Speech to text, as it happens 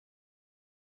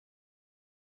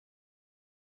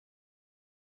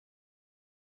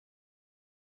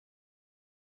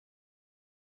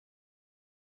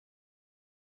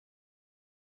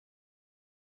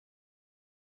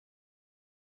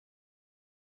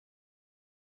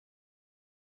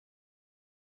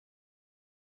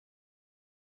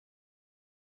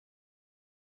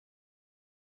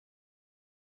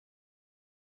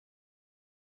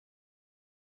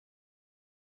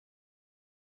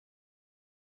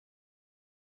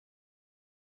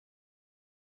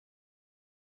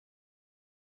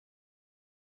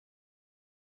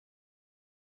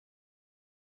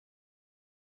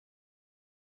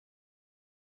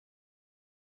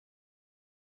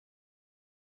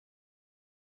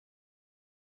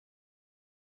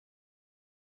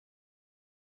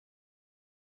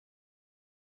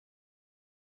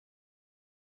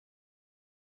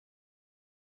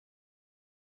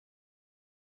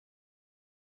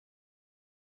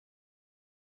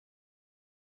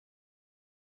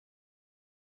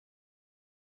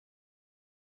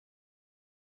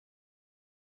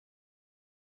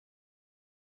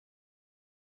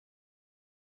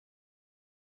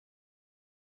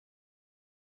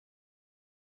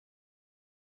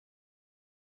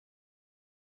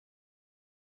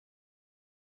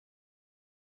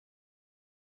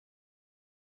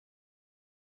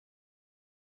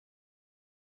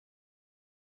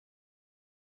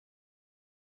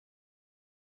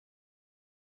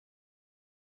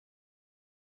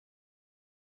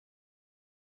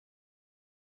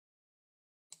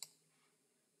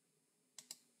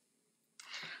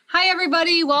Hi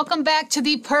everybody, welcome back to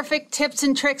the Perfect Tips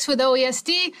and Tricks with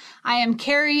OESD. I am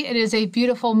Carrie. It is a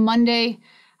beautiful Monday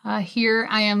here.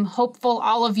 I am hopeful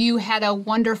all of you had a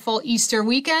wonderful Easter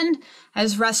weekend,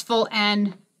 as restful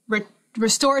and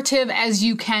restorative as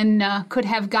you could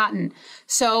have gotten.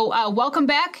 So welcome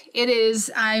back.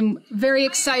 I'm very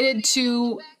excited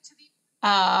to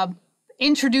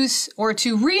introduce or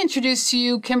to reintroduce to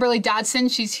you Kimberly Dodson.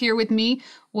 She's here with me.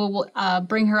 We'll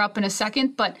bring her up in a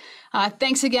second, but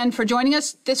thanks again for joining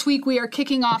us. This week we are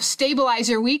kicking off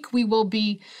Stabilizer Week. We will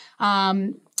be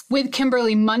with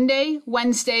Kimberly Monday,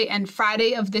 Wednesday, and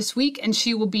Friday of this week, and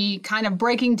she will be kind of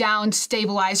breaking down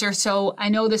Stabilizer. So I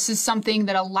know this is something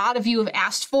that a lot of you have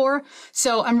asked for,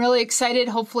 so I'm really excited.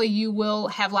 Hopefully you will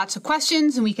have lots of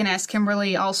questions, and we can ask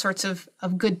Kimberly all sorts of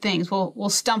good things. We'll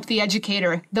stump the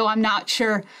educator, though I'm not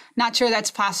sure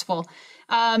that's possible.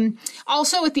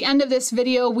 Also, at the end of this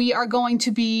video, we are going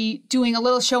to be doing a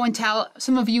little show and tell.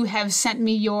 Some of you have sent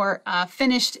me your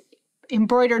finished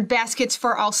embroidered baskets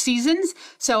for all seasons,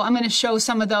 so I'm going to show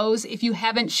some of those. If you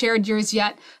haven't shared yours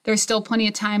yet, there's still plenty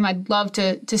of time. I'd love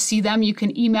to see them. You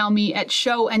can email me at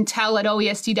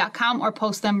showandtell@oesd.com or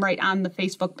post them right on the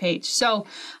Facebook page. So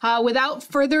without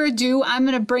further ado, I'm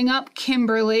going to bring up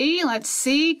Kimberly. Let's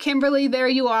see. Kimberly, there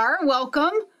you are.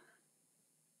 Welcome.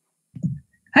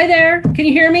 Hi there. Can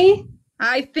you hear me?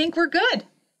 I think we're good.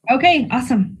 Okay,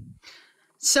 awesome.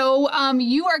 So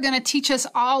you are going to teach us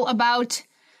all about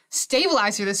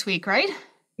Stabilizer this week, right?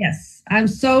 Yes, I'm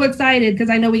so excited because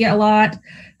I know we get a lot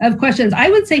of questions. I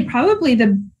would say probably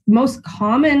the most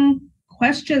common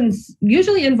questions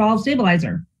usually involve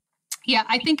Stabilizer. Yeah,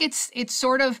 I think it's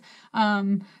sort of,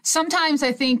 sometimes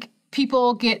I think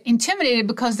people get intimidated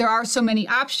because there are so many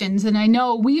options. And I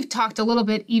know we've talked a little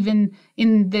bit even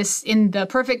in the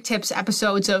Perfect Tips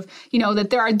episodes of, that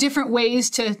there are different ways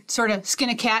to sort of skin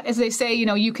a cat, as they say.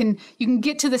 You can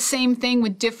get to the same thing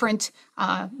with different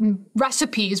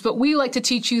recipes, but we like to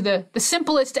teach you the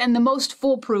simplest and the most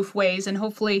foolproof ways. And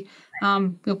hopefully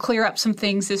you'll clear up some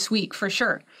things this week for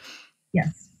sure.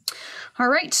 Yes. All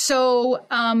right. So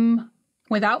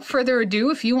without further ado,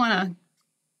 if you want to,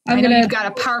 I know you've got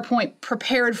a PowerPoint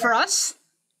prepared for us.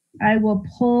 I will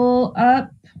pull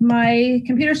up my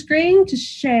computer screen to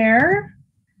share.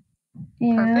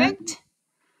 Perfect.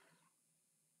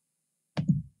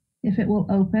 If it will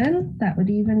open, that would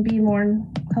even be more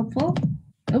helpful.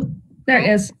 Oh, there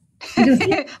it is. You can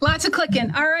see it? Lots of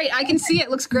clicking. All right, I can see it.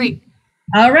 Looks great.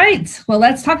 All right. Well,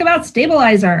 let's talk about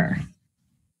Stabilizer.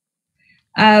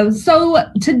 So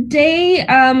today,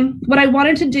 what I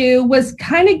wanted to do was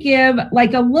kind of give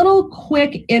like a little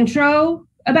quick intro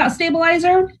about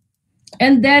Stabilizer.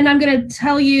 And then I'm going to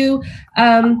tell you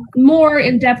more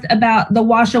in depth about the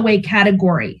WashAway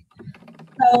category.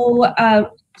 So,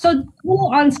 so a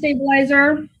little on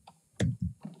Stabilizer.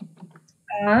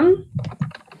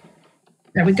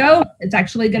 There we go. It's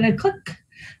actually going to click.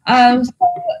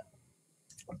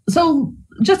 So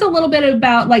just a little bit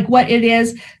about like what it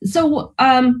is. So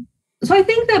I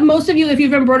think that most of you, if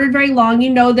you've embroidered very long,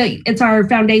 you know that it's our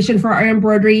foundation for our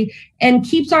embroidery and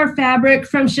keeps our fabric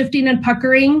from shifting and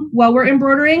puckering while we're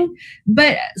embroidering.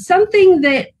 But something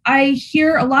that I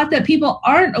hear a lot that people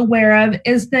aren't aware of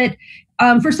is that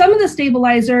for some of the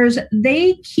stabilizers,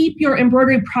 they keep your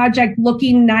embroidery project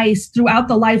looking nice throughout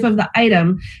the life of the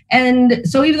item. And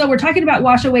so even though we're talking about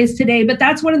washaways today, but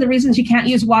that's one of the reasons you can't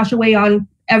use WashAway on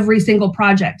every single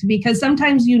project, because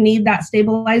sometimes you need that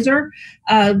stabilizer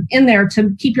in there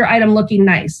to keep your item looking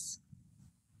nice.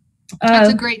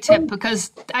 That's a great tip,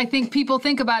 because I think people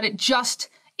think about it just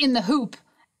in the hoop.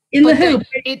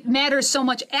 It matters so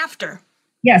much after.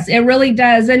 Yes, it really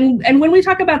does. And when we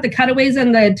talk about the cutaways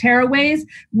and the tearaways,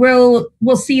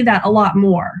 we'll see that a lot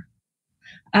more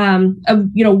of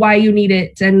why you need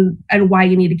it and why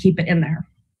you need to keep it in there.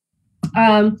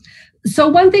 So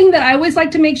one thing that I always like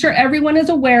to make sure everyone is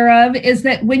aware of is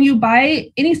that when you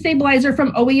buy any stabilizer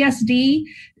from OESD,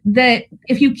 that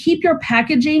if you keep your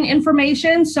packaging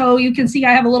information, so you can see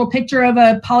I have a little picture of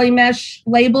a polymesh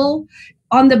label.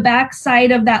 On the back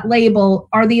side of that label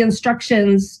are the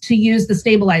instructions to use the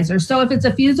stabilizer. So if it's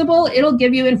a fusible, it'll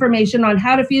give you information on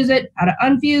how to fuse it, how to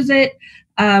unfuse it.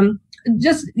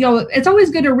 It's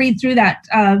always good to read through that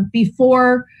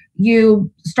before you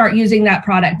start using that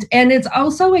product. And it's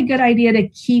also a good idea to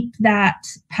keep that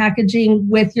packaging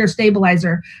with your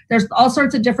stabilizer. There's all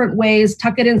sorts of different ways,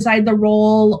 tuck it inside the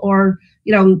roll or,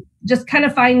 just kind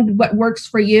of find what works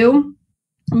for you.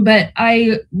 But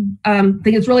I think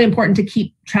it's really important to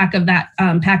keep track of that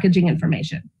packaging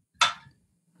information.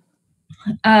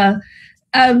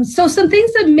 So some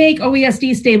things that make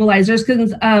OESD stabilizers,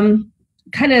 because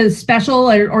kind of special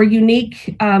or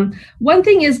unique. One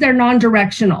thing is they're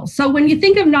non-directional. So when you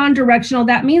think of non-directional,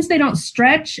 that means they don't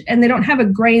stretch and they don't have a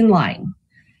grain line.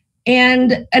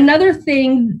 And another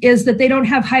thing is that they don't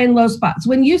have high and low spots.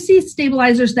 When you see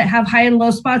stabilizers that have high and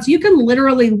low spots, you can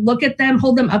literally look at them,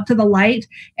 hold them up to the light,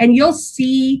 and you'll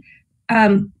see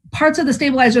parts of the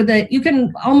stabilizer that you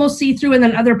can almost see through and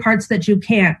then other parts that you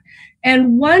can't.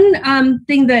 And one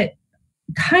thing that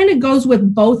kind of goes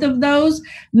with both of those,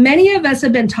 many of us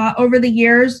have been taught over the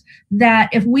years that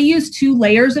if we use 2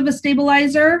 layers of a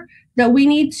stabilizer, that we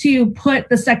need to put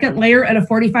the second layer at a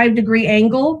 45-degree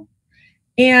angle.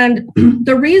 And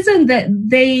the reason that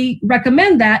they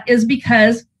recommend that is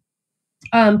because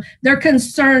they're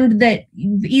concerned that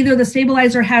either the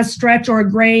stabilizer has stretch or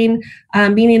grain,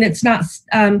 meaning it's not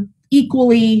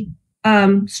equally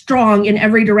strong in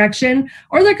every direction,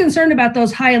 or they're concerned about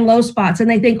those high and low spots. And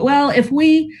they think, well, if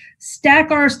we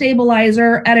stack our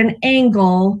stabilizer at an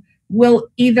angle,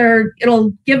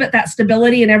 it'll give it that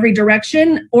stability in every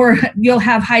direction, or you'll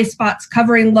have high spots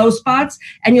covering low spots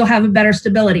and you'll have a better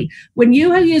stability. When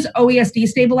you use OESD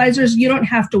stabilizers, you don't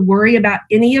have to worry about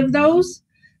any of those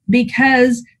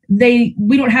because we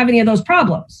don't have any of those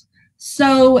problems.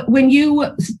 So when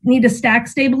you need a stack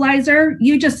stabilizer,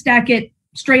 you just stack it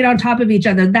straight on top of each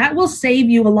other. That will save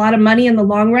you a lot of money in the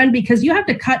long run because you have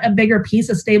to cut a bigger piece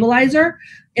of stabilizer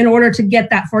in order to get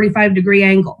that 45-degree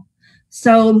angle.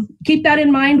 So keep that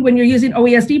in mind when you're using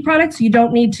OESD products. You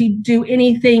don't need to do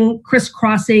anything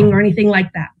crisscrossing or anything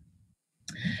like that.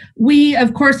 We,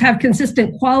 of course, have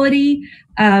consistent quality.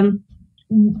 I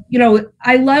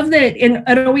love that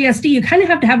at OESD, you kind of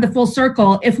have to have the full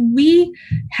circle. If we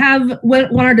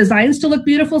want our designs to look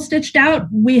beautiful stitched out,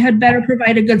 we had better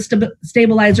provide a good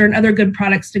stabilizer and other good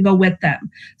products to go with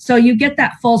them. So you get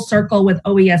that full circle with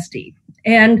OESD.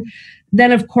 And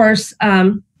then, of course,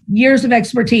 years of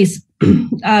expertise.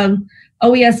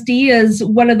 OESD is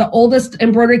one of the oldest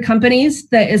embroidery companies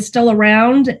that is still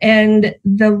around, and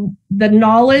the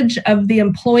knowledge of the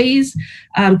employees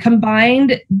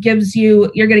combined you're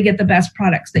going to get the best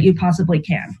products that you possibly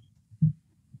can.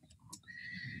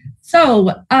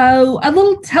 So a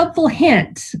little helpful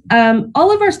hint,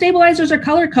 all of our stabilizers are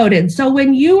color coded. So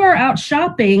when you are out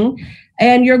shopping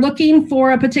and you're looking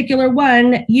for a particular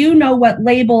one, you know what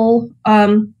label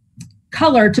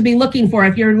color to be looking for.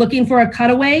 If you're looking for a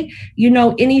cutaway, you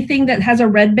know anything that has a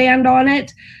red band on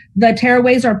it. The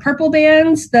tearaways are purple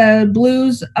bands. The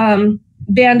blues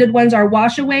banded ones are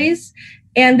washaways.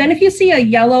 And then if you see a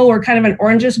yellow or kind of an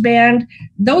orangish band,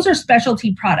 those are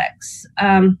specialty products.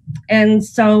 And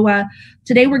so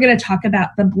today we're going to talk about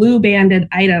the blue banded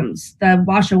items, the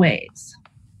washaways.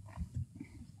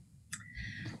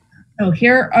 So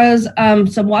here are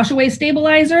some washaway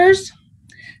stabilizers.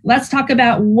 Let's talk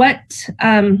about what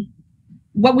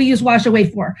we use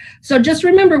WashAway for. So just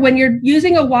remember, when you're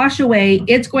using a WashAway,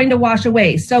 it's going to wash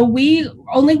away. So we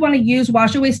only want to use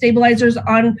WashAway stabilizers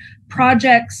on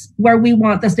projects where we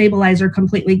want the stabilizer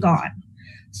completely gone.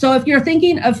 So if you're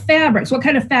thinking of fabrics, what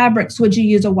kind of fabrics would you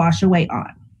use a WashAway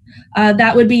on?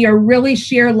 That would be your really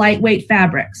sheer lightweight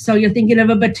fabrics. So you're thinking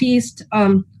of a batiste,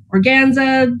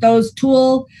 organza, those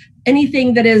tulle,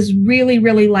 anything that is really,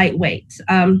 really lightweight.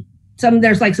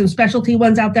 There's like some specialty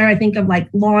ones out there. I think of like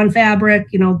lawn fabric,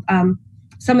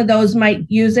 some of those might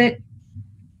use it.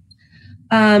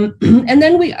 And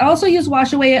then we also use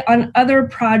WashAway on other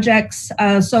projects,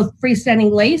 so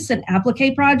freestanding lace and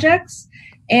applique projects.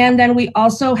 And then we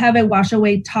also have a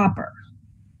WashAway topper.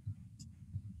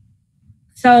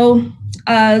 So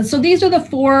these are the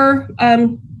 4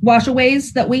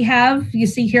 WashAways that we have. You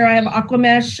see here I have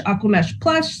AquaMesh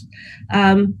Plus,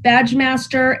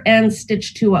 BadgeMaster, and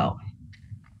Stitch 2.0.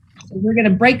 So we're going to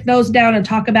break those down and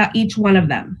talk about each one of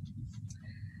them.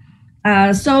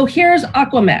 So here's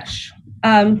AquaMesh.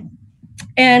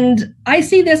 And I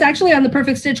see this actually on the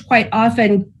Perfect Stitch quite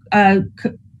often.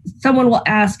 Someone will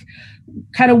ask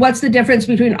kind of what's the difference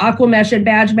between AquaMesh and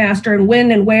BadgeMaster, and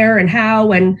when and where and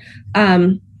how. And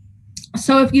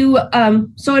so if you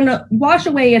so in a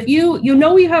WashAway, if you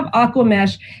have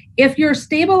AquaMesh, if your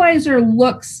stabilizer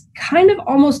looks kind of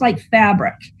almost like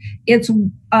fabric, it's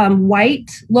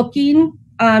white looking.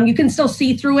 You can still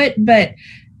see through it, but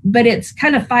it's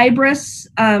kind of fibrous.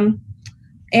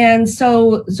 And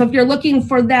so if you're looking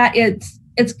for that,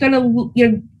 it's gonna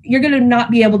you're gonna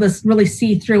not be able to really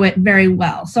see through it very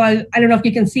well. So I don't know if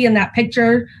you can see in that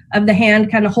picture of the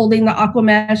hand kind of holding the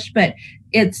AquaMesh, but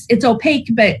it's opaque,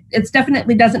 but it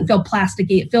definitely doesn't feel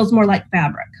plasticky. It feels more like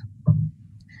fabric.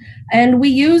 And we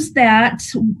use that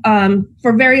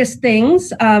for various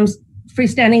things.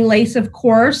 Freestanding lace, of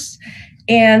course.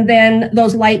 and then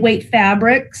those lightweight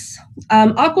fabrics.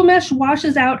 AquaMesh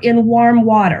washes out in warm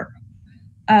water.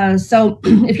 So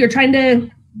if you're trying to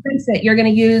rinse it, you're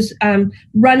going to use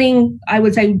running, I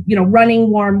would say, running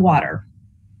warm water.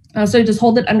 So you just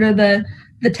hold it under the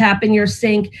tap in your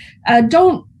sink.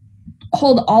 Don't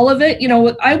hold all of it.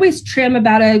 I always trim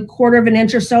about 1/4 of an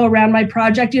inch or so around my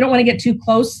project. You don't want to get too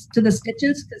close to the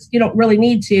stitches because you don't really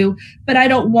need to, but I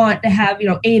don't want to have,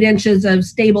 8 inches of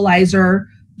stabilizer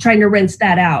trying to rinse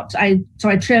that out. So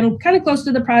I trim kind of close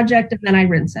to the project and then I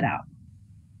rinse it out.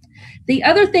 The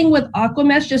other thing with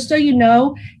AquaMesh, just so you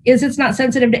know, is it's not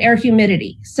sensitive to air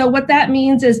humidity. So what that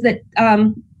means is that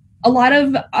a lot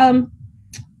of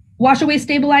WashAway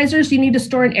stabilizers, you need to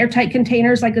store in airtight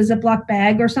containers like a Ziploc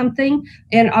bag or something.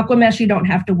 In AquaMesh, you don't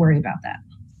have to worry about that.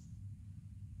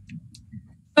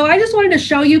 So I just wanted to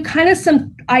show you kind of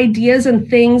some ideas and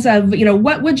things of,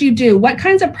 what would you do? What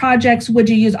kinds of projects would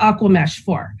you use AquaMesh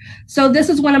for? So this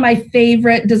is one of my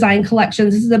favorite design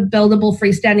collections. This is a buildable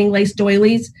freestanding lace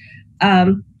doilies.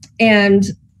 And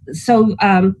so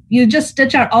you just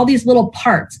stitch out all these little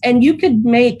parts and you could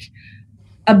make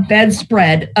a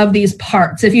bedspread of these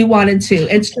parts if you wanted to.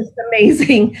 It's just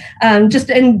amazing. And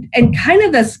kind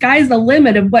of the sky's the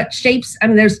limit of what shapes.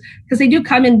 Because they do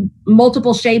come in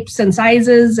multiple shapes and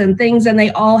sizes and things, and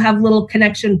they all have little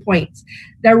connection points.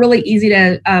 They're really easy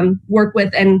to work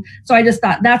with. And so I just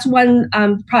thought that's one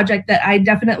project that I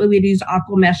definitely would use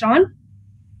AquaMesh on.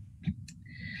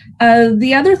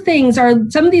 The other things are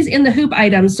some of these in the hoop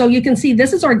items. So you can see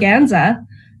this is organza,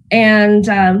 and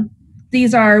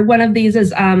one of these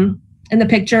is in the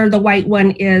picture. The white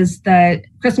one is the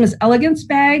Christmas elegance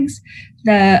bags.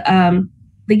 The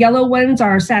yellow ones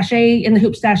are sachet in the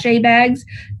hoop sachet bags,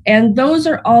 and those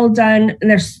are all done.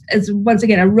 And it's once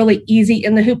again a really easy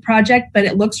in the hoop project, but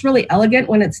it looks really elegant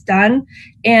when it's done.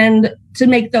 And to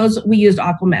make those, we used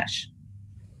AquaMesh.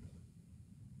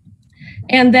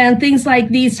 And then things like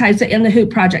these types of in the hoop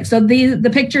projects. So the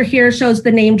picture here shows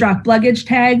the name drop luggage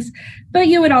tags, but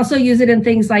you would also use it in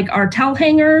things like our towel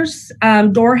hangers,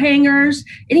 door hangers,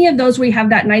 any of those where you have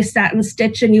that nice satin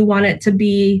stitch and you want it to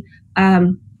be,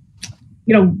 have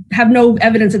no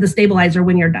evidence of the stabilizer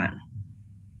when you're done.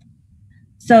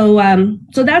 So,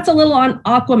 so that's a little on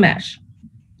AquaMesh.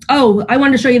 Oh, I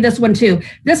wanted to show you this one too.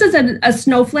 This is a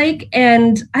snowflake,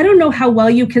 and I don't know how well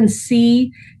you can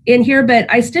see in here, but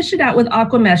I stitched it out with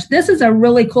AquaMesh. This is a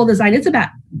really cool design.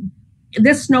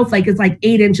 This snowflake is like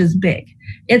 8 inches big.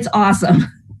 It's awesome.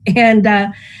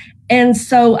 And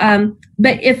so,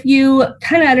 but if you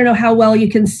kind of, I don't know how well you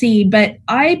can see, but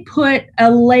I put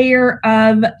a layer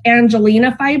of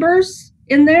Angelina fibers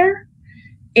in there.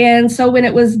 And so when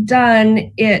it was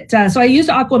done, so I used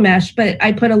AquaMesh, but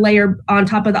I put a layer on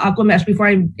top of the AquaMesh before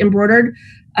I embroidered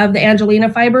of the Angelina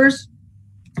fibers.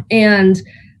 And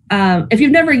if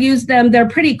you've never used them, they're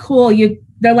pretty cool.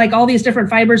 They're like all these different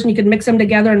fibers, and you can mix them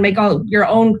together and make all your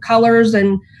own colors.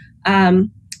 And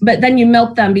but then you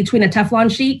melt them between a Teflon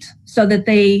sheet so that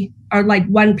they are like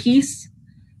one piece.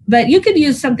 But you could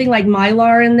use something like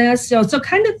Mylar in this. So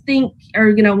kind of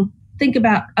think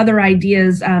about other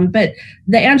ideas. But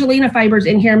the Angelina fibers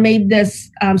in here made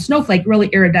this snowflake really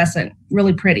iridescent,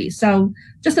 really pretty. So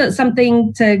just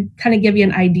something to kind of give you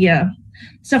an idea.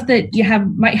 Stuff that you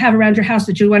might have around your house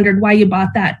that you wondered why you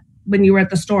bought that when you were at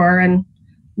the store, and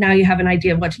now you have an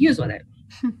idea of what to use with it.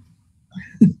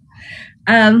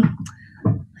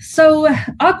 So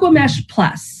AquaMesh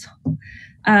Plus.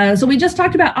 So we just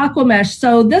talked about AquaMesh.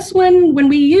 So this one, when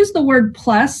we use the word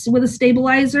plus with a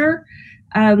stabilizer,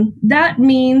 that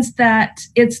means that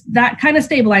it's that kind of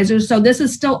stabilizer. So this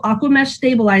is still AquaMesh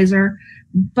stabilizer,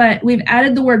 but we've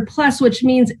added the word plus, which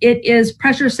means it is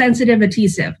pressure sensitive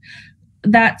adhesive.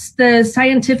 That's the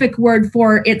scientific word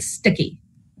for it's sticky,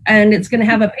 and it's going to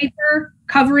have a paper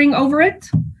covering over it.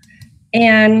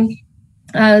 And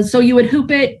so you would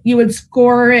hoop it, you would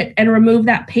score it and remove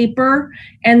that paper,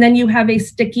 and then you have a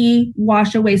sticky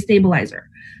WashAway stabilizer.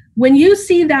 When you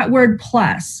see that word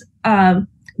plus,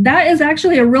 that is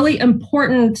actually a really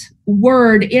important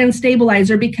word in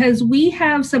stabilizer, because we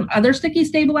have some other sticky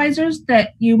stabilizers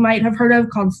that you might have heard of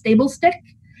called Stable Stick,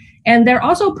 and they're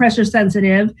also pressure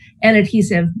sensitive and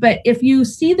adhesive. But if you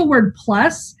see the word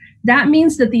plus, that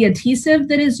means that the adhesive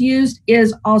that is used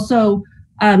is also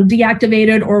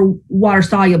deactivated or water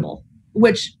soluble,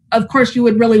 which of course you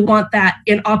would really want that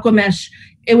in AquaMesh.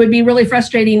 It would be really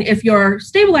frustrating if your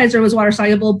stabilizer was water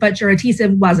soluble, but your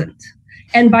adhesive wasn't.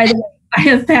 And by the way, I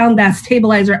have found that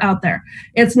stabilizer out there.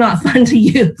 It's not fun to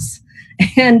use.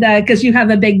 And because you have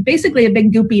basically a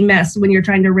big goopy mess when you're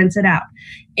trying to rinse it out.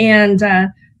 And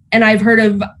I've heard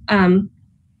of,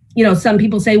 some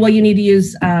people say, well, you need to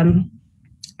use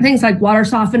things like water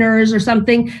softeners or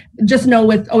something, just know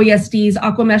with OESD's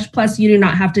AquaMesh Plus, you do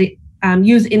not have to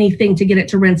use anything to get it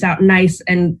to rinse out nice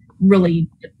and really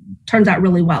turns out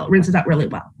really well. It rinses out really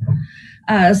well.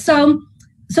 So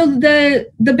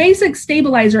the basic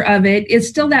stabilizer of it is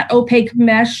still that opaque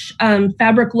mesh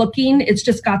fabric looking. It's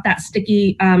just got that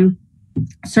sticky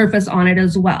surface on it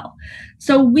as well.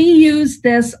 So we use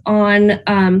this on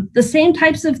the same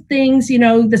types of things,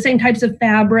 the same types of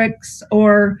fabrics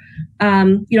or,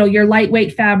 your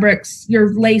lightweight fabrics,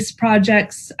 your lace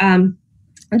projects,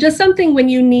 just something when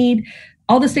you need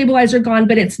all the stabilizer gone,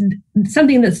 but it's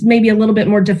something that's maybe a little bit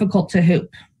more difficult to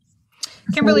hoop.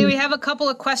 Kimberly, we have a couple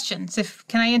of questions.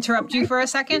 Can I interrupt you for a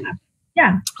second?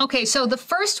 Yeah. Okay, so the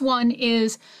first one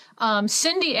is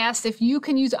Cindy asked if you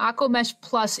can use AquaMesh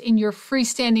Plus in your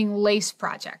freestanding lace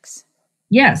projects.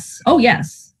 Yes. Oh,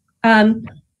 yes.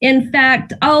 In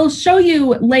fact, I'll show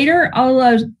you later.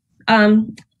 I'll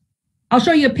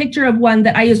show you a picture of one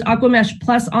that I used AquaMesh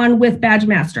Plus on with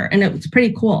BadgeMaster, and it was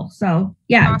pretty cool. So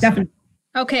yeah, awesome. Definitely.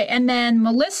 Okay, and then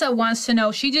Melissa wants to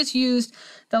know, she just used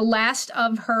the last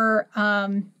of her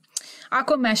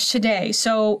AquaMesh today.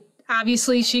 So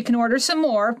obviously she can order some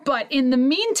more, but in the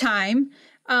meantime,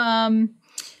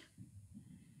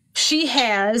 she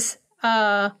has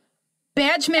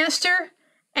BadgeMaster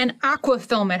and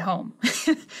AquaFilm at home.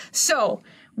 So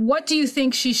what do you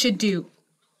think she should do?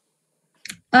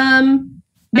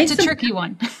 That's a tricky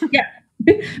one. Yeah.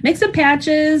 Make some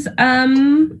patches.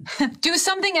 Do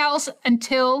something else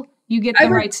until you get the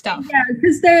right stuff. Yeah,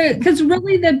 because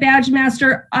really the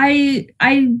BadgeMaster, I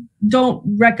don't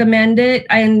recommend it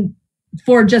and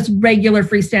for just regular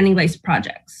freestanding lace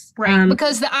projects. Right,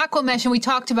 because the AquaMesh, and we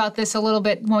talked about this a little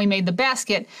bit when we made the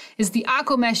basket, is the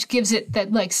AquaMesh gives it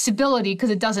that like stability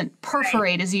because it doesn't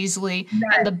perforate as easily,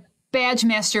 and the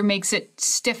BadgeMaster makes it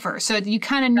stiffer. So you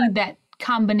kind of need that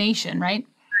combination, right?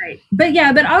 Right.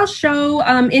 But I'll show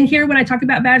in here when I talk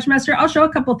about BadgeMaster, I'll show a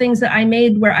couple things that I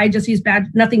made where I just use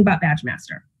nothing but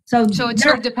BadgeMaster. So it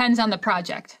sort of depends on the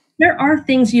project. There are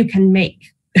things you can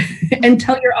make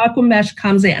until your AquaMesh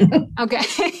comes in. Okay.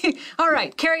 All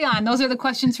right. Carry on. Those are the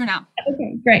questions for now.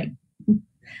 Okay, great.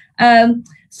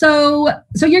 So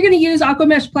you're going to use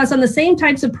AquaMesh Plus on the same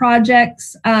types of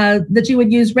projects that you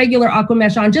would use regular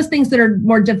AquaMesh on, just things that are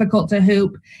more difficult to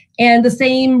hoop. And the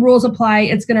same rules apply.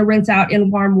 It's going to rinse out in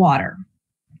warm water.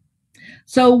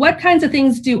 So what kinds of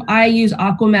things do I use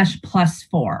AquaMesh Plus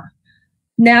for?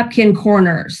 Napkin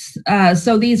corners.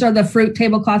 So these are the fruit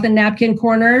tablecloth and napkin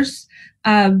corners.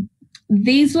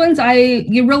 These ones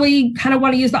you really kind of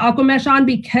want to use the AquaMesh on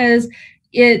because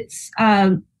it's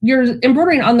you're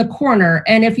embroidering on the corner,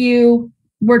 and if you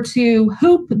were to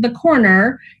hoop the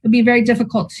corner, it'd be very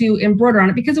difficult to embroider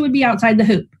on it because it would be outside the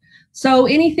hoop. So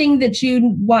anything that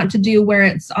you want to do where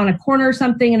it's on a corner or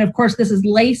something, and of course this is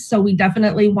lace, so we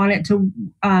definitely want it to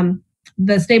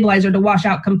the stabilizer to wash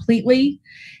out completely.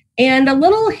 And a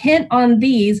little hint on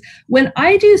these, when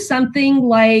I do something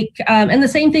like, and the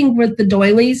same thing with the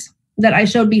doilies that I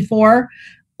showed before,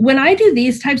 when I do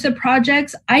these types of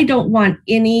projects, I don't want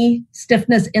any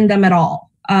stiffness in them at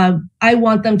all. I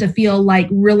want them to feel like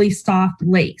really soft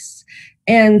lace.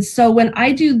 And so when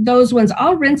I do those ones,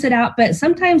 I'll rinse it out, but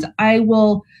sometimes I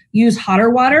will use hotter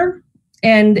water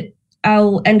and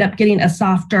I'll end up getting a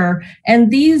softer. And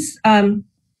these, I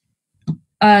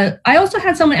also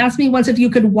had someone ask me once if you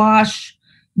could wash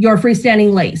your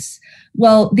freestanding lace.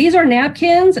 Well, these are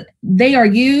napkins. They are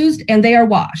used and they are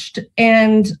washed.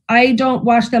 And I don't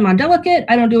wash them on delicate.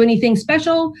 I don't do anything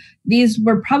special. These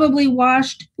were probably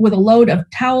washed with a load of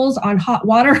towels on hot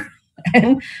water.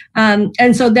 and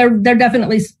so they're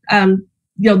definitely,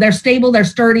 they're stable, they're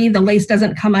sturdy. The lace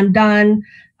doesn't come undone.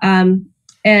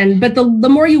 But the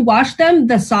more you wash them,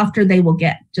 the softer they will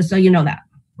get, just so you know that.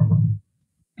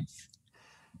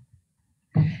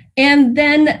 And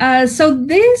then, so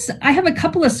these, I have a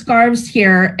couple of scarves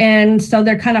here, and so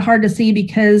they're kind of hard to see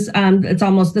because it's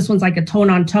almost, this one's like a tone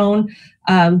on tone.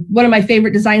 One of my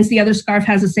favorite designs, the other scarf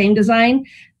has the same design,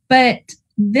 but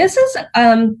this is,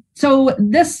 so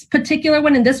this particular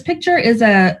one in this picture is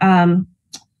a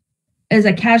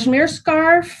cashmere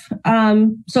scarf.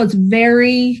 So it's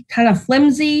very kind of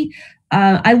flimsy.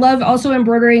 I love also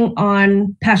embroidering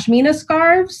on pashmina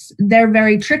scarves. They're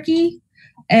very tricky.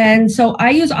 And so I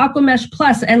use AquaMesh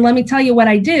Plus, and let me tell you what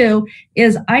I do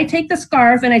is I take the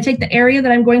scarf and I take the area that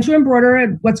I'm going to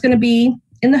embroider, what's going to be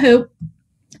in the hoop,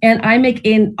 and I make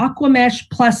an AquaMesh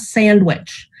Plus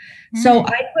sandwich. Mm-hmm. So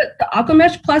I put the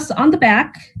AquaMesh Plus on the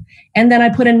back, and then I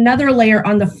put another layer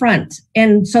on the front.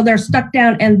 And so they're stuck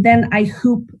down, and then I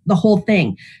hoop the whole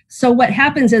thing. So what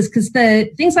happens is, because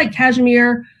the things like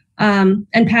cashmere and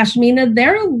pashmina,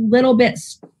 they're a little bit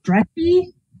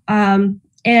stretchy.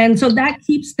 And so that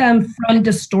keeps them from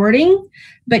distorting,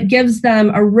 but gives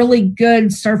them a really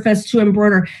good surface to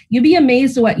embroider. You'd be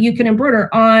amazed at what you can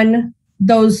embroider on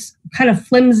those kind of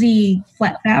flimsy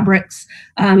flat fabrics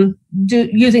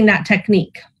using that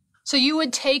technique. So you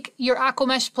would take your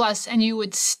AquaMesh Plus and you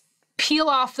would peel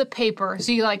off the paper.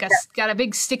 So you got a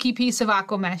big sticky piece of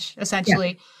AquaMesh,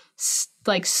 essentially.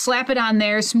 Like slap it on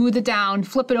there, smooth it down,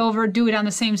 flip it over, do it on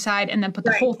the same side, and then put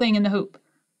the whole thing in the hoop.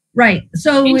 Right.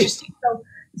 So interesting.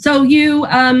 So you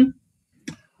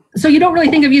don't really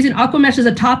think of using AquaMesh as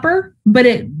a topper, but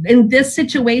in this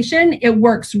situation, it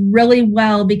works really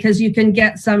well because you can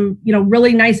get some,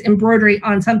 really nice embroidery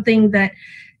on something that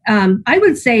I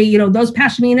would say, those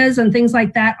pashminas and things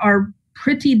like that are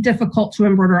pretty difficult to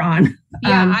embroider on.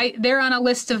 Yeah, they're on a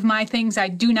list of my things I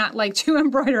do not like to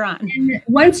embroider on. And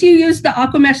once you use the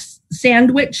AquaMesh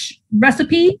sandwich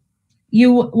recipe,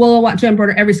 you will want to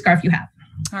embroider every scarf you have.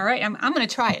 All right, I'm going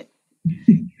to try it.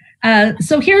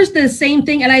 So here's the same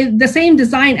thing, and the same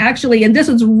design actually, and this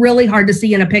was really hard to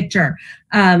see in a picture.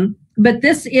 But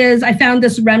I found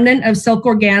this remnant of silk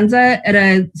organza at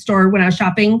a store when I was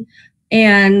shopping,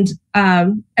 and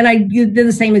I did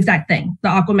the same exact thing, the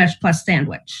AquaMesh Plus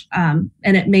sandwich, and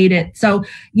it made it. So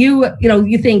you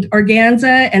think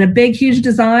organza and a big, huge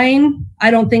design?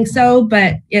 I don't think so,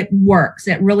 but it works.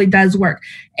 It really does work.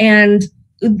 And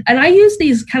I use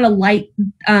these kind of light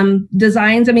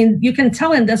designs. I mean, you can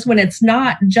tell in this one, it's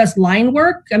not just line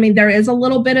work. I mean, there is a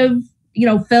little bit of,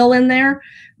 fill in there,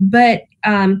 but,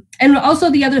 and also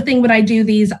the other thing when I do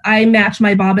these, I match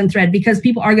my bobbin thread because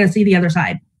people are going to see the other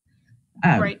side.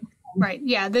 Right.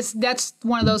 Yeah. That's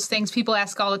one of those things people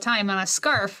ask all the time on a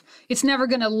scarf. It's never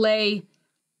going to lay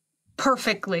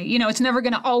perfectly. It's never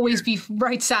going to always be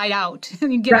right side out.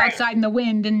 You get outside in the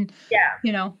wind and,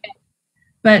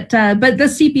 But the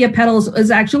sepia petals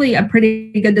is actually a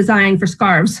pretty good design for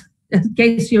scarves, in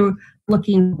case you're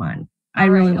looking one. I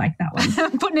really like that one.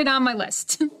 I'm putting it on my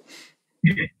list.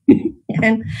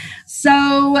 And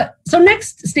so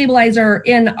next stabilizer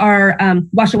in our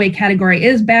WashAway category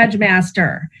is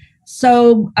BadgeMaster.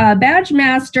 So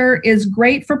BadgeMaster is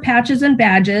great for patches and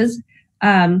badges.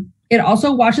 It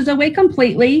also washes away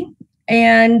completely.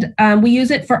 And we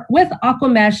use it with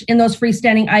AquaMesh in those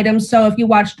freestanding items. So if you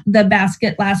watched the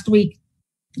basket last week,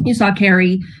 you saw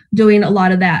Carrie doing a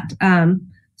lot of that.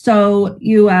 So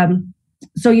you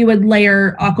would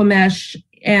layer AquaMesh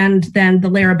and then the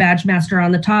layer of BadgeMaster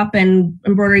on the top and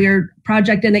embroider your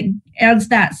project, and it adds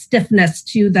that stiffness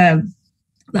to the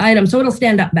item, so it'll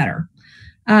stand up better.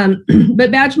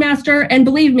 But BadgeMaster, and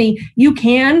believe me, you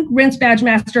can rinse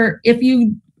BadgeMaster if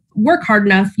you work hard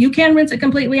enough. You can rinse it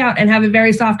completely out and have a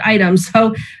very soft item.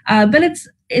 So, but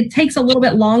it takes a little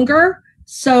bit longer,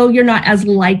 so you're not as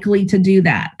likely to do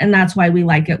that, and that's why we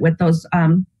like it with those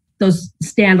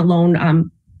standalone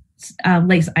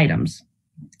lace items.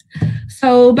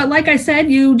 So, but like I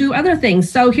said, you do other things.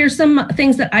 So here's some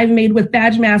things that I've made with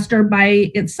BadgeMaster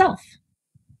by itself.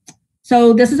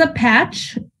 So this is a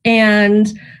patch,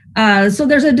 and so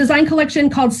there's a design collection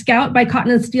called Scout by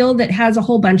Cotton and Steel that has a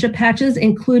whole bunch of patches,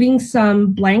 including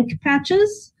some blank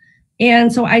patches.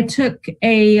 And so I took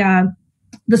the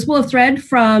spool of thread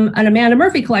from an Amanda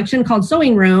Murphy collection called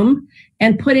Sewing Room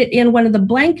and put it in one of the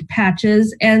blank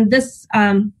patches. And this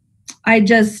I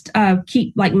just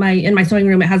keep in my sewing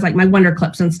room. It has like my Wonder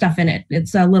Clips and stuff in it.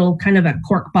 It's a little kind of a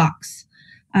cork box.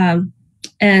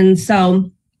 And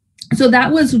so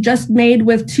that was just made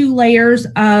with 2 layers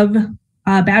of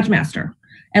BadgeMaster.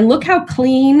 And look how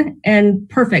clean and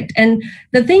perfect. And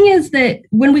the thing is that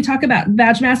when we talk about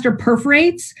BadgeMaster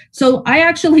perforates, so I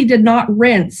actually did not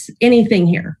rinse anything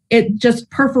here. It just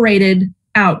perforated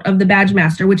out of the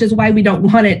BadgeMaster, which is why we don't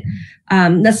want it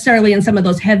necessarily in some of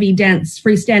those heavy, dense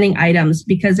freestanding items,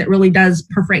 because it really does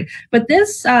perforate. But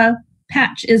this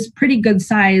patch is pretty good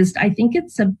sized. I think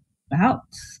it's about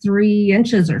 3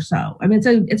 inches or so. I mean,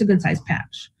 it's a good sized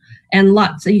patch, and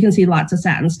so you can see lots of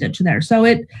satin stitch there. So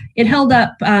it held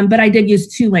up, but I did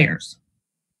use 2 layers.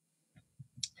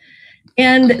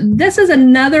 And this is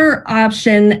another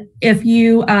option if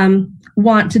you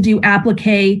want to do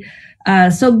applique.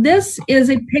 So this is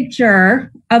a picture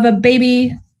of a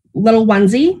baby little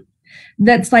onesie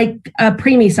that's like a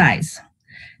preemie size.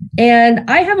 And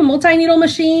I have a multi-needle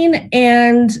machine,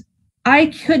 and I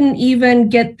couldn't even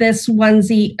get this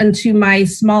onesie into my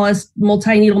smallest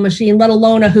multi-needle machine, let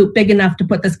alone a hoop big enough to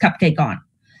put this cupcake on.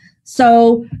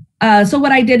 So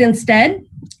what I did instead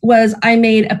was I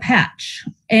made a patch.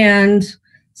 And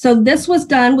so this was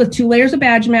done with 2 layers of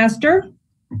BadgeMaster,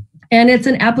 and it's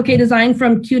an applique design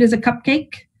from Cute as a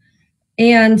Cupcake.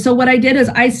 And so what I did is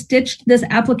I stitched this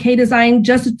applique design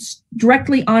just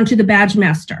directly onto the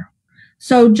BadgeMaster.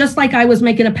 So just like I was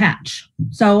making a patch.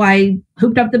 So I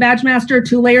hooped up the BadgeMaster,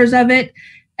 2 layers of it,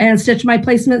 and stitched my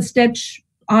placement stitch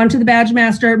onto the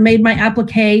BadgeMaster, made my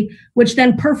applique, which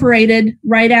then perforated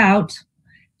right out.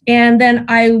 And then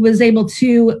I was able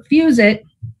to fuse it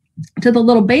to the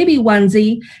little baby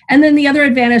onesie. And then the other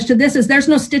advantage to this is there's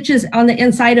no stitches on the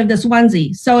inside of this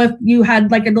onesie. So if you had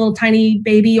like a little tiny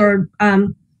baby or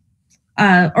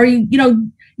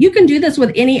you can do this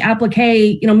with any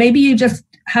applique. Maybe you just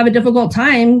have a difficult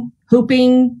time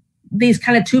hooping these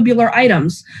kind of tubular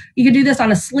items. You could do this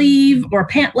on a sleeve or a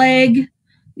pant leg.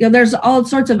 There's all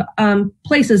sorts of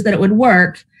places that it would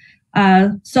work.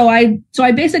 So I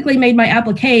basically made my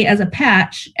applique as a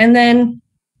patch. And then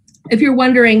if you're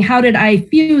wondering, how did I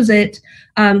fuse it?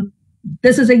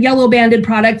 This is a yellow banded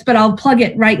product, but I'll plug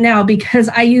it right now because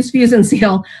I use Fuse and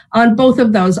Seal on both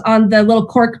of those, on the little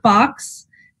cork box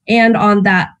and on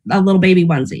that little baby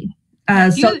onesie.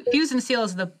 Fuse and Seal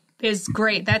is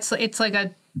great.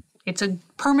 It's a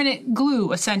permanent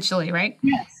glue essentially, right?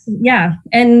 Yes. Yeah.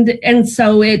 And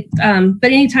so but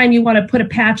anytime you want to put a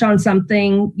patch on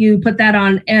something, you put that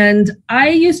on. And I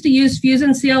used to use Fuse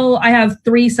and Seal. I have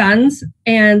 3 sons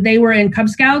and they were in Cub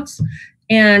Scouts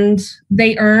and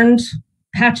they earned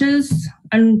patches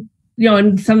and,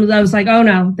 and some of those like, oh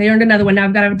no, they earned another one. Now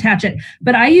I've got to attach it.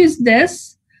 But I used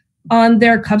this on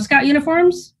their Cub Scout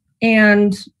uniforms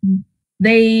and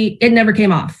it never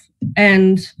came off.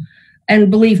 And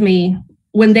believe me,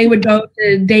 when they would go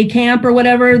to day camp or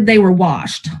whatever, they were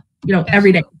washed,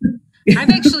 every day. I've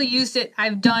actually used it.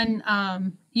 I've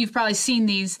done, you've probably seen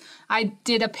these. I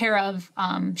did a pair of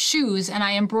shoes and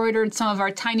I embroidered some of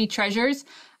our tiny treasures.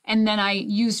 And then I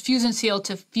used Fuse and Seal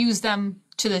to fuse them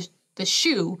to the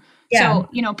shoe. Yeah.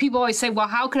 So, people always say, well,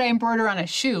 how could I embroider on a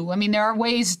shoe? I mean, there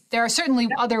are certainly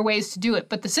other ways to do it,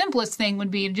 but the simplest thing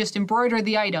would be to just embroider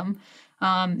the item.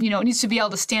 It needs to be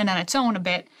able to stand on its own a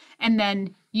bit, and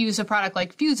then use a product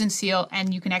like Fuse and Seal,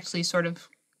 and you can actually sort of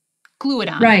glue it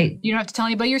on. Right. You don't have to tell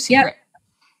anybody your secret.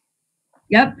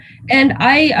 Yep. And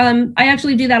I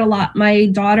actually do that a lot. My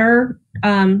daughter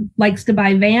likes to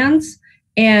buy Vans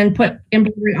and put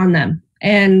embroidery on them.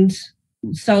 And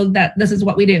so this is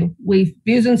what we do. We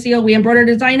Fuse and Seal, we embroider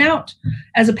design out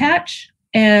as a patch,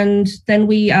 and then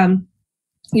we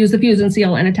use the Fuse and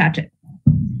Seal and attach it.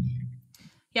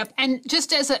 Yep. And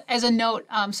just as a note,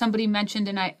 somebody mentioned,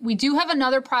 and we do have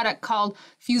another product called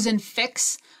Fuse and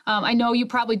Fix. I know you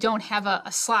probably don't have a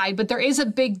slide, but there is a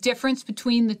big difference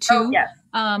between the two. Oh, yes.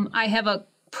 I have a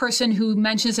person who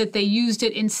mentions that they used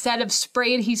it instead of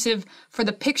spray adhesive for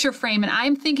the picture frame, and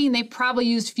I'm thinking they probably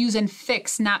used Fuse and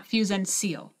Fix, not Fuse and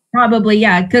Seal. Probably,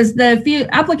 yeah, because the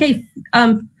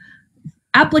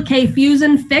applique Fuse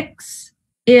and Fix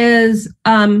is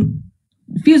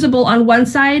fusible on one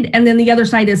side, and then the other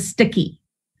side is sticky.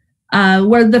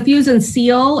 Where the Fuse and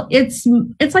Seal, it's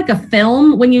like a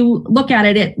film. When you look at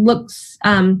it, it looks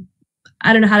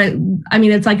I don't know how to,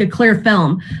 it's like a clear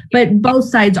film, but both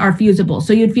sides are fusible.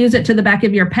 So you'd fuse it to the back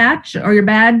of your patch or your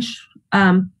badge,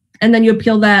 and then you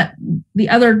peel the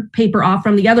other paper off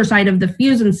from the other side of the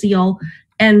Fuse and Seal,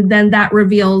 and then that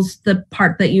reveals the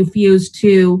part that you fuse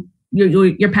to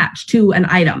your patch to an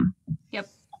item. Yep.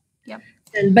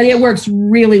 But it works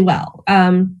really well.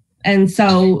 And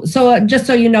so just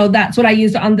so you know, that's what I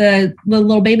used on the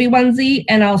little baby onesie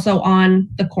and also on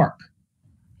the cork.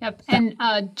 Yep. And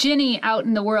Ginny out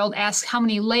in the world asks how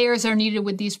many layers are needed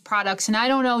with these products. And I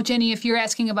don't know, Ginny, if you're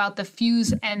asking about the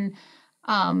Fuse and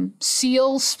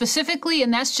Seal specifically,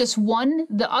 and that's just one.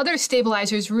 The other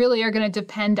stabilizers really are going to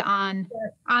depend on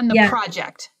the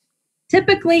project.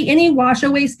 Typically, any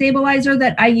WashAway stabilizer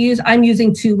that I use, I'm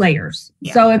using 2 layers.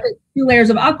 Yeah. So if it's 2 layers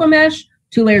of AquaMesh,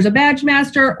 2 layers of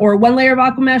BadgeMaster, or 1 layer of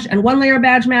AquaMesh and 1 layer of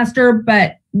BadgeMaster,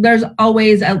 but there's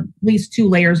always at least 2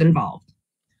 layers involved.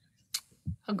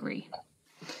 Agree.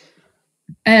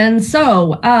 And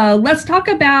so let's talk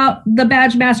about the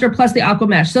BadgeMaster plus the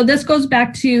AquaMesh. So this goes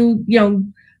back to,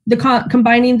 the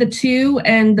combining the 2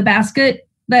 and the basket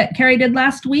that Carrie did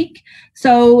last week.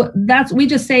 So we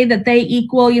just say that they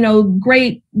equal,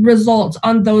 great results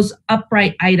on those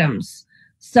upright items.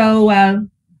 So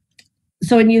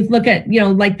when you look at,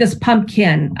 like this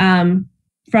pumpkin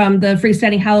from the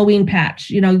freestanding Halloween patch,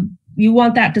 you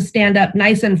want that to stand up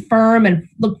nice and firm and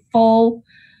look full.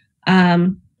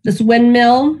 This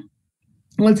windmill,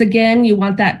 once again, you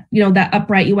want that, that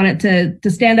upright, you want it to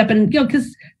stand up and,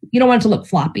 because you don't want it to look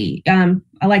floppy.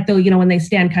 I like though, when they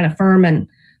stand kind of firm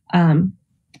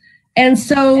and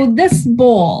so this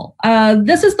bowl,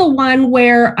 this is the one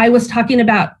where I was talking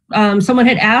about someone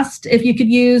had asked if you could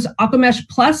use AquaMesh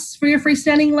Plus for your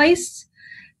freestanding lace.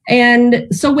 And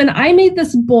so when I made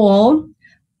this bowl,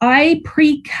 I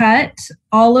pre-cut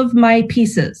all of my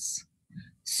pieces.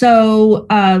 So,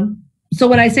 so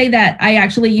when I say that, I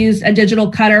actually used a digital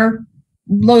cutter,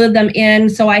 loaded them in.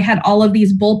 So I had all of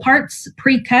these bowl parts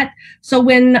pre-cut. So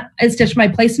when I stitched my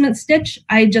placement stitch,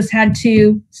 I just had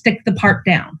to stick the part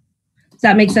down. Does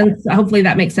that make sense? Hopefully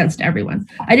that makes sense to everyone.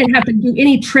 I didn't have to do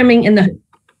any trimming in the hoop.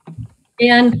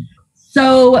 And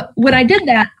so when I did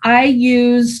that, I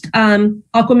used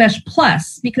AquaMesh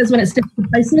Plus, because when it stitched the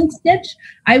placement stitch,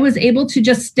 I was able to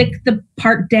just stick the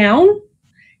part down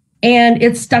and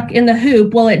it stuck in the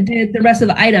hoop while it did the rest of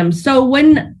the items. So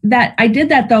when I did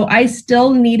that though, I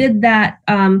still needed that,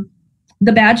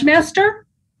 the BadgeMaster,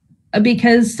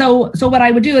 because so what I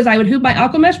would do is I would hoop my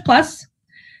AquaMesh Plus,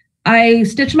 I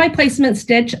stitched my placement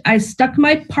stitch, I stuck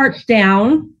my part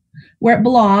down where it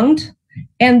belonged,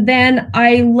 and then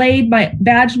I laid my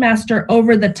BadgeMaster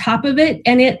over the top of it,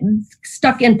 and it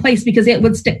stuck in place because it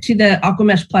would stick to the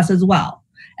AquaMesh Plus as well.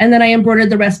 And then I embroidered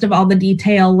the rest of all the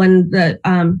detail and the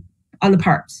on the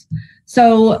parts.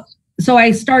 So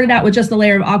I started out with just a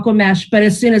layer of AquaMesh, but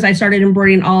as soon as I started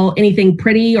embroidering anything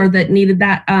pretty or that needed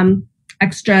that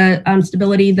extra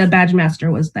stability, the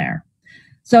BadgeMaster was there.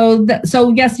 So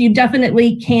yes, you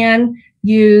definitely can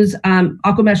use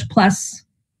AquaMesh Plus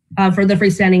for the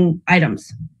freestanding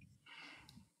items.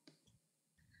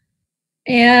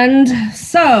 And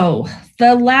so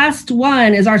the last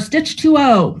one is our Stitch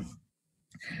 2.0.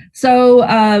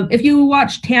 So if you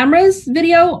watch Tamra's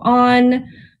video on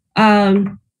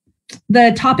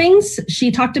the toppings, she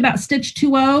talked about Stitch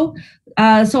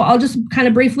 2.0. So I'll just kind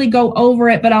of briefly go over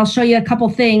it, but I'll show you a couple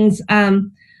things.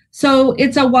 So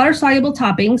it's a water-soluble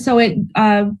topping, so it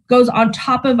goes on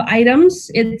top of items.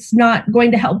 It's not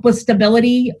going to help with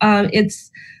stability.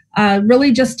 It's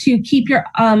really just to keep your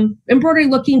embroidery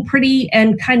looking pretty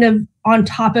and kind of on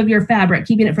top of your fabric,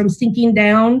 keeping it from sinking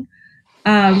down.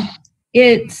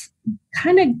 It's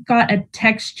kind of got a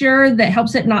texture that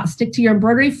helps it not stick to your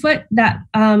embroidery foot. That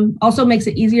also makes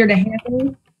it easier to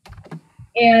handle.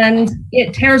 And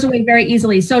it tears away very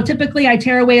easily. So typically I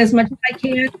tear away as much as I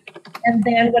can, and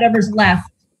then whatever's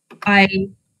left, I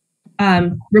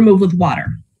remove with water.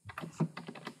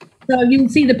 So you can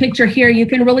see the picture here. You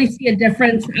can really see a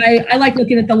difference. I like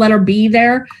looking at the letter B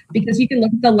there, because you can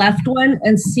look at the left one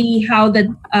and see how that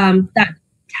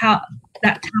towel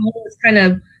is kind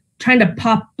of trying to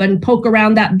pop and poke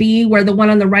around that B, where the one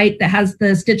on the right that has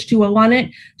the Stitch 2.0 on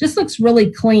it just looks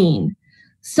really clean.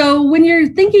 So when you're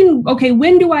thinking, okay,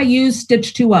 when do I use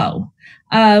Stitch 2.0?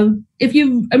 If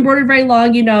you've embroidered very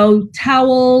long, you know,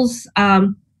 towels,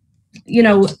 you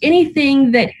know,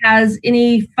 anything that has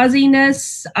any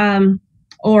fuzziness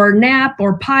or nap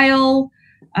or pile.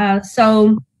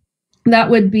 So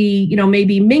that would be, you know,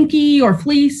 maybe minky or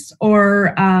fleece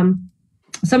or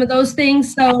some of those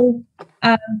things. So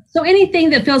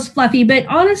anything that feels fluffy, but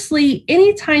honestly,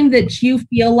 anytime that you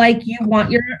feel like you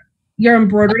want your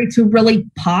embroidery to really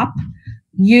pop,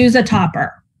 use a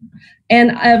topper.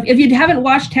 And if you haven't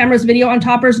watched Tamra's video on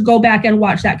toppers, go back and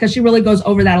watch that, because she really goes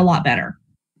over that a lot better.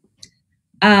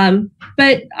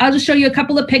 But I'll just show you a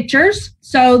couple of pictures.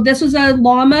 So this was a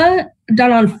llama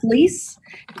done on fleece.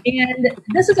 And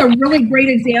this is a really great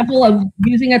example of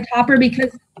using a topper,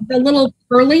 because the little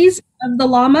curlies of the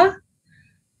llama,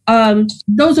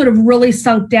 those would have really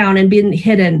sunk down and been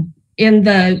hidden in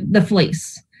the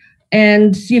fleece.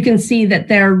 And you can see that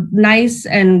they're nice,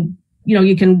 and you know,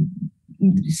 you can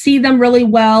see them really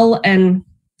well. And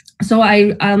so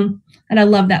I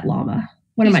love that llama.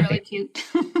 One of my really favorites.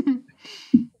 Cute.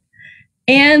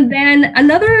 And then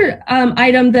another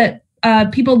item that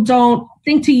people don't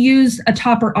think to use a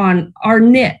topper on are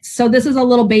knits. So this is a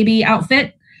little baby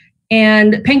outfit,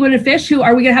 and Penguin and Fish.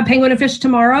 Are we gonna have Penguin and Fish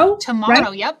tomorrow? Tomorrow,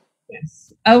 right? Yep.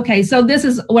 Yes. Okay, so this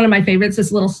is one of my favorites,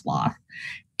 this little sloth.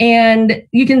 And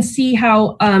you can see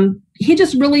how he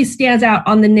just really stands out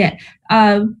on the knit.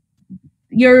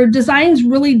 Your designs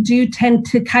really do tend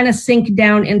to kind of sink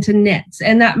down into knits.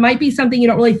 And that might be something you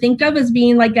don't really think of as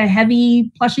being like a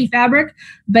heavy, plushy fabric,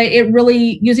 but it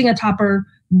really, using a topper,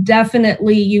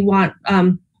 definitely you want,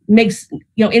 makes,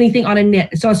 you know, anything on a knit.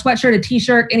 So a sweatshirt, a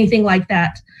t-shirt, anything like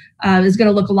that is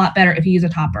gonna look a lot better if you use a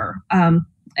topper.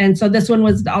 And so this one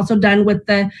was also done with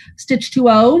the Stitch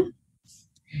 2.0.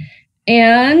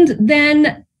 And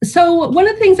then, so one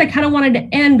of the things I kind of wanted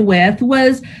to end with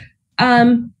was,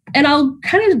 and I'll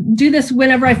kind of do this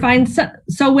whenever I find,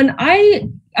 so when I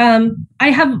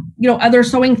have, you know, other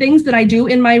sewing things that I do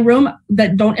in my room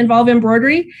that don't involve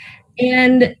embroidery.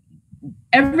 And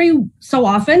every so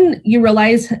often you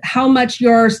realize how much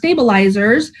your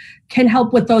stabilizers can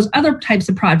help with those other types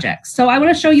of projects. So I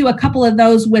want to show you a couple of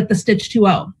those with the Stitch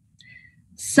 2.0.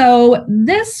 So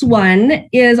this one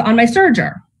is on my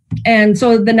serger. And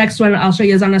so the next one I'll show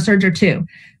you is on a serger too.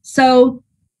 So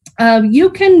you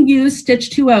can use Stitch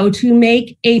 2.0 to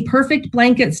make a perfect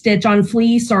blanket stitch on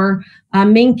fleece or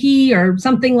minky or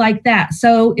something like that.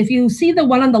 So if you see the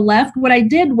one on the left, what I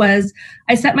did was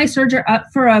I set my serger up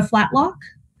for a flat lock,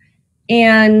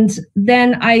 and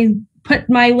then I put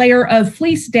my layer of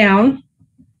fleece down,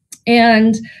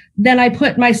 and then I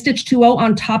put my Stitch 2.0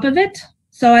 on top of it.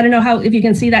 So I don't know if you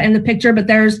can see that in the picture, but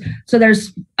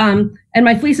and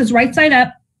my fleece is right side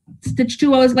up. Stitch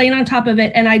 2.0 is laying on top of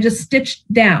it, and I just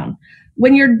stitched down.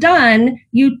 When you're done,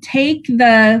 you take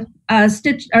the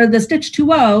Stitch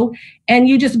 2.0 and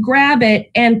you just grab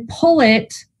it and pull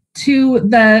it to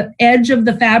the edge of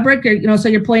the fabric, or, so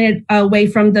you're pulling it away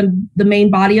from the main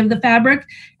body of the fabric,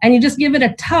 and you just give it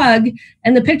a tug.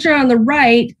 And the picture on the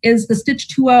right is the Stitch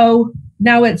 2.0.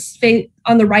 Now it's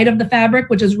on the right of the fabric,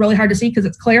 which is really hard to see because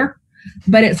it's clear,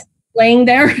 but it's laying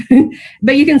there.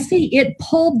 But you can see it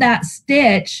pulled that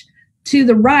stitch to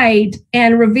the right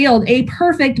and revealed a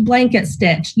perfect blanket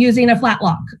stitch using a flat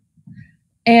lock.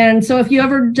 And so if you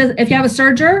have a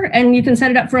serger and you can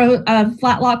set it up for a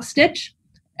flat lock stitch,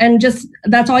 and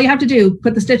that's all you have to do.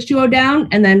 Put the Stitch 2.0 down,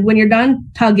 and then when you're done,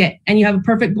 tug it, and you have a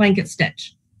perfect blanket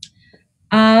stitch.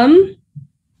 And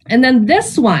then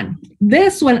this one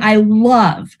I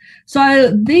love.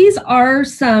 So these are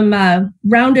some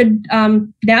rounded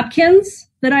napkins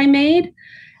that I made.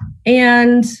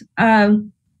 And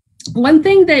one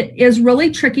thing that is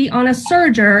really tricky on a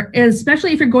serger,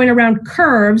 especially if you're going around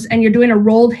curves and you're doing a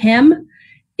rolled hem,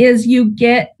 is you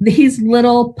get these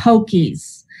little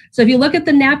pokies. So if you look at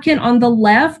the napkin on the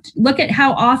left, look at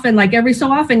how often, like every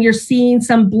so often, you're seeing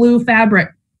some blue fabric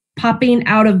popping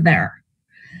out of there.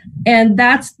 And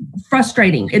that's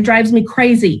frustrating. It drives me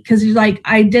crazy because you're like,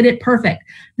 I did it perfect.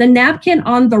 The napkin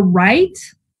on the right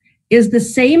is the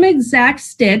same exact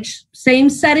stitch, same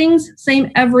settings, same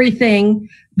everything,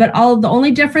 but the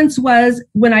only difference was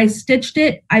when I stitched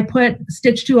it, I put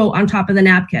Stitch 2.0 on top of the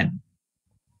napkin.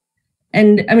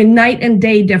 And I mean, night and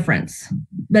day difference,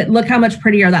 but look how much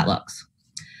prettier that looks.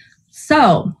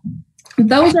 So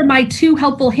those are my two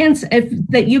helpful hints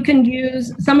that you can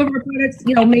use some of our products.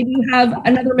 Maybe you have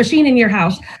another machine in your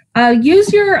house.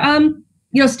 Use your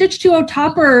Stitch 2.0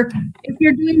 topper if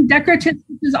you're doing decorative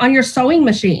stitches on your sewing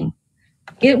machine.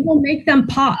 It will make them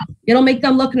pop. It'll make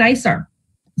them look nicer.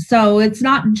 So it's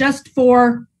not just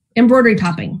for embroidery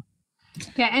topping.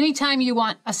 Yeah, anytime you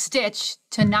want a stitch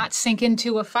to not sink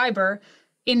into a fiber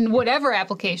in whatever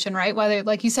application, right? Whether,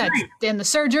 like you said, right, in the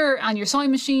serger, on your sewing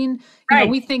machine, right,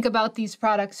 we think about these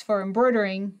products for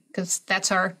embroidering because that's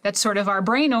sort of our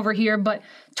brain over here, but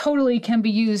totally can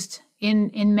be used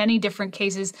in many different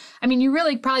cases. I mean, you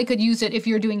really probably could use it if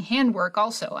you're doing handwork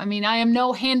also. I mean, I am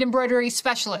no hand embroidery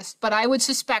specialist, but I would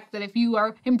suspect that if you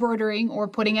are embroidering or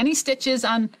putting any stitches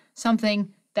on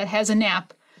something that has a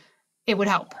nap, it would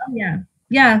help. Oh, yeah.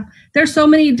 Yeah, there's so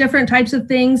many different types of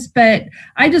things, but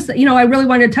I just, I really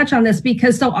wanted to touch on this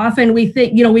because so often we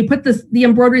think, we put the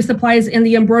embroidery supplies in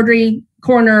the embroidery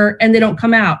corner and they don't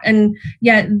come out. And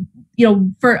yet,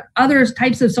 for other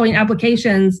types of sewing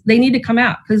applications, they need to come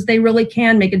out because they really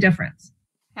can make a difference.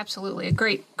 Absolutely. A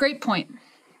great point.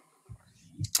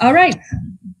 All right.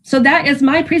 So that is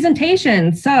my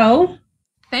presentation. So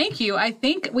thank you. I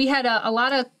think we had a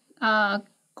lot of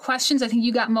questions. I think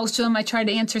you got most of them. I tried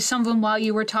to answer some of them while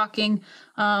you were talking.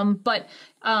 But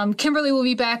Kimberly will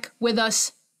be back with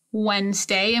us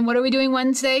Wednesday. And what are we doing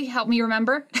Wednesday? Help me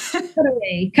remember.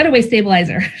 Cutaway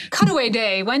stabilizer. Cutaway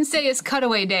day. Wednesday is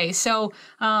cutaway day. So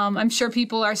I'm sure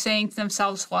people are saying to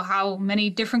themselves, well, how many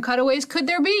different cutaways could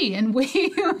there be? And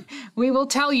we will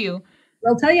tell you.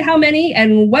 We'll tell you how many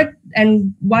and what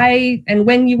and why and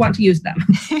when you want to use them.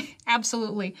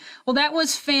 Absolutely. Well, that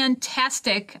was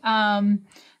fantastic.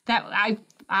 That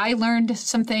I learned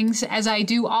some things, as I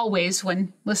do always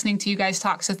when listening to you guys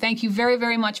talk. So thank you very,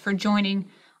 very much for joining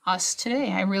us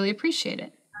today. I really appreciate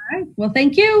it. All right. Well,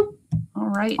 thank you. All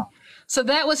right. So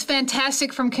that was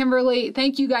fantastic from Kimberly.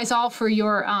 Thank you guys all for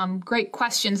your great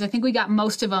questions. I think we got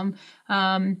most of them.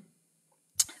 I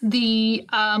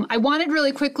wanted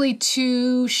really quickly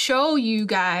to show you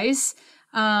guys.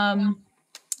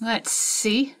 Let's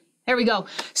see. There we go.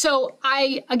 So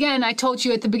I told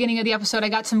you at the beginning of the episode, I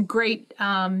got some great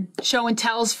show and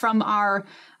tells from our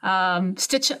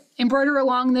stitch embroider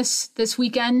along last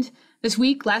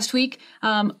week.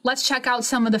 Let's check out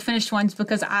some of the finished ones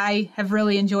because I have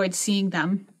really enjoyed seeing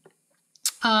them.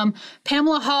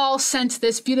 Pamela Hall sent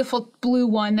this beautiful blue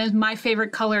one. That's my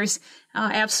favorite colors,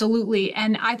 absolutely.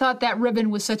 And I thought that ribbon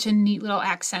was such a neat little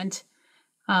accent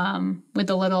with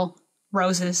the little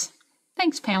roses.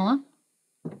 Thanks, Pamela.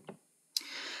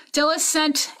 Dillis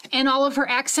sent in all of her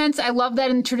accents. I love that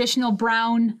in traditional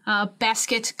brown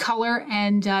basket color,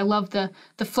 and I love the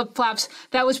flip-flops.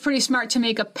 That was pretty smart to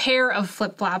make a pair of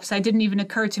flip-flops. That didn't even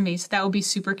occur to me, so that would be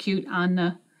super cute on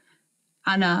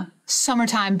a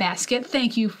summertime basket.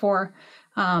 Thank you for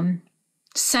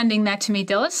sending that to me,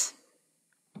 Dillis.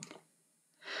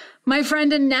 My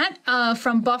friend Annette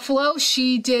from Buffalo,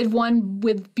 she did one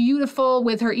with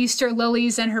her Easter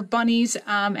lilies and her bunnies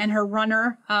and her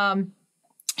runner.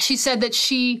 She said that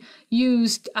she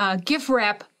used gift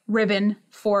wrap ribbon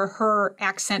for her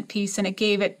accent piece, and it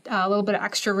gave it a little bit of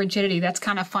extra rigidity. That's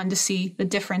kind of fun to see the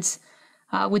difference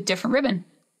with different ribbon.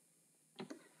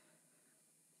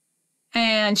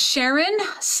 And Sharon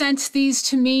sent these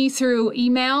to me through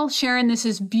email. Sharon, this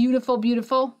is beautiful,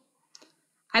 beautiful.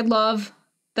 I love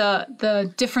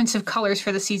the difference of colors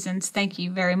for the seasons. Thank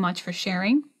you very much for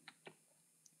sharing.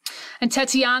 And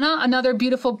Tatiana, another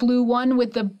beautiful blue one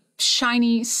with the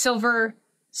shiny silvery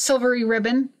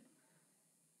ribbon.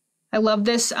 I love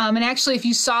this. And actually, if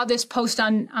you saw this post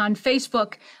on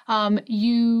Facebook,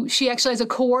 she actually has a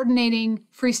coordinating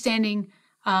freestanding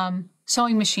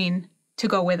sewing machine to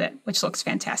go with it, which looks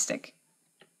fantastic.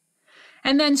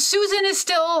 And then Susan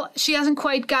she hasn't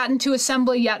quite gotten to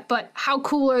assembly yet, but how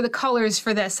cool are the colors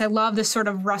for this? I love this sort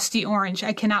of rusty orange.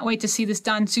 I cannot wait to see this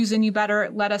done. Susan, you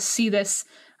better let us see this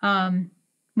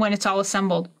when it's all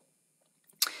assembled.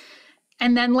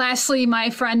 And then lastly,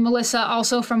 my friend Melissa,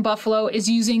 also from Buffalo, is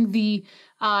using the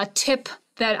tip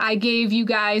that I gave you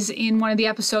guys in one of the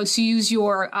episodes to use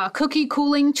your cookie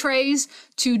cooling trays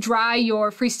to dry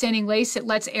your freestanding lace. It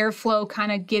lets airflow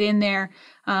kind of get in there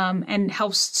and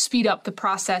helps speed up the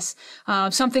process.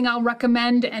 Something I'll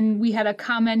recommend, and we had a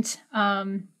comment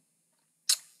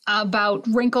about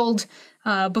wrinkled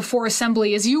before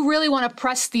assembly, is you really want to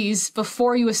press these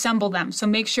before you assemble them. So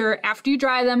make sure after you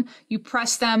dry them, you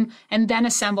press them and then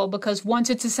assemble, because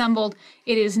once it's assembled,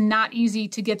 it is not easy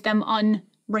to get them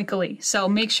unwrinkly. So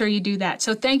make sure you do that.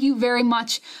 So thank you very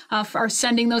much for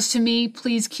sending those to me.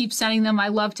 Please keep sending them. I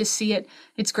love to see it.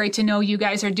 It's great to know you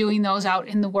guys are doing those out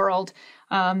in the world.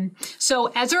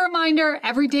 So as a reminder,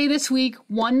 every day this week,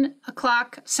 1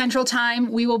 o'clock Central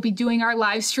Time, we will be doing our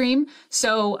live stream.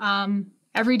 So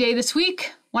every day this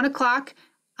week, 1 o'clock,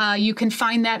 you can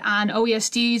find that on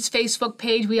OESD's Facebook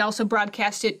page. We also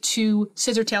broadcast it to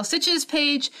Scissortail Stitches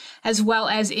page, as well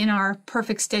as in our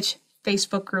Perfect Stitch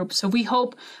Facebook group. So we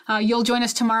hope you'll join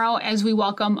us tomorrow as we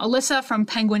welcome Alyssa from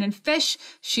Penguin and Fish.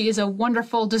 She is a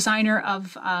wonderful designer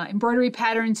of embroidery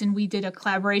patterns, and we did a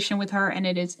collaboration with her, and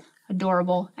it is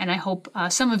adorable. And I hope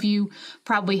some of you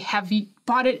probably have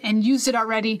bought it and used it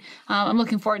already. I'm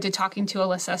looking forward to talking to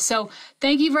Alyssa. So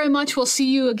thank you very much. We'll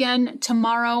see you again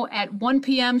tomorrow at 1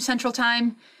 p.m. Central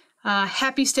Time.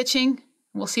 Happy stitching.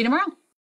 We'll see you tomorrow.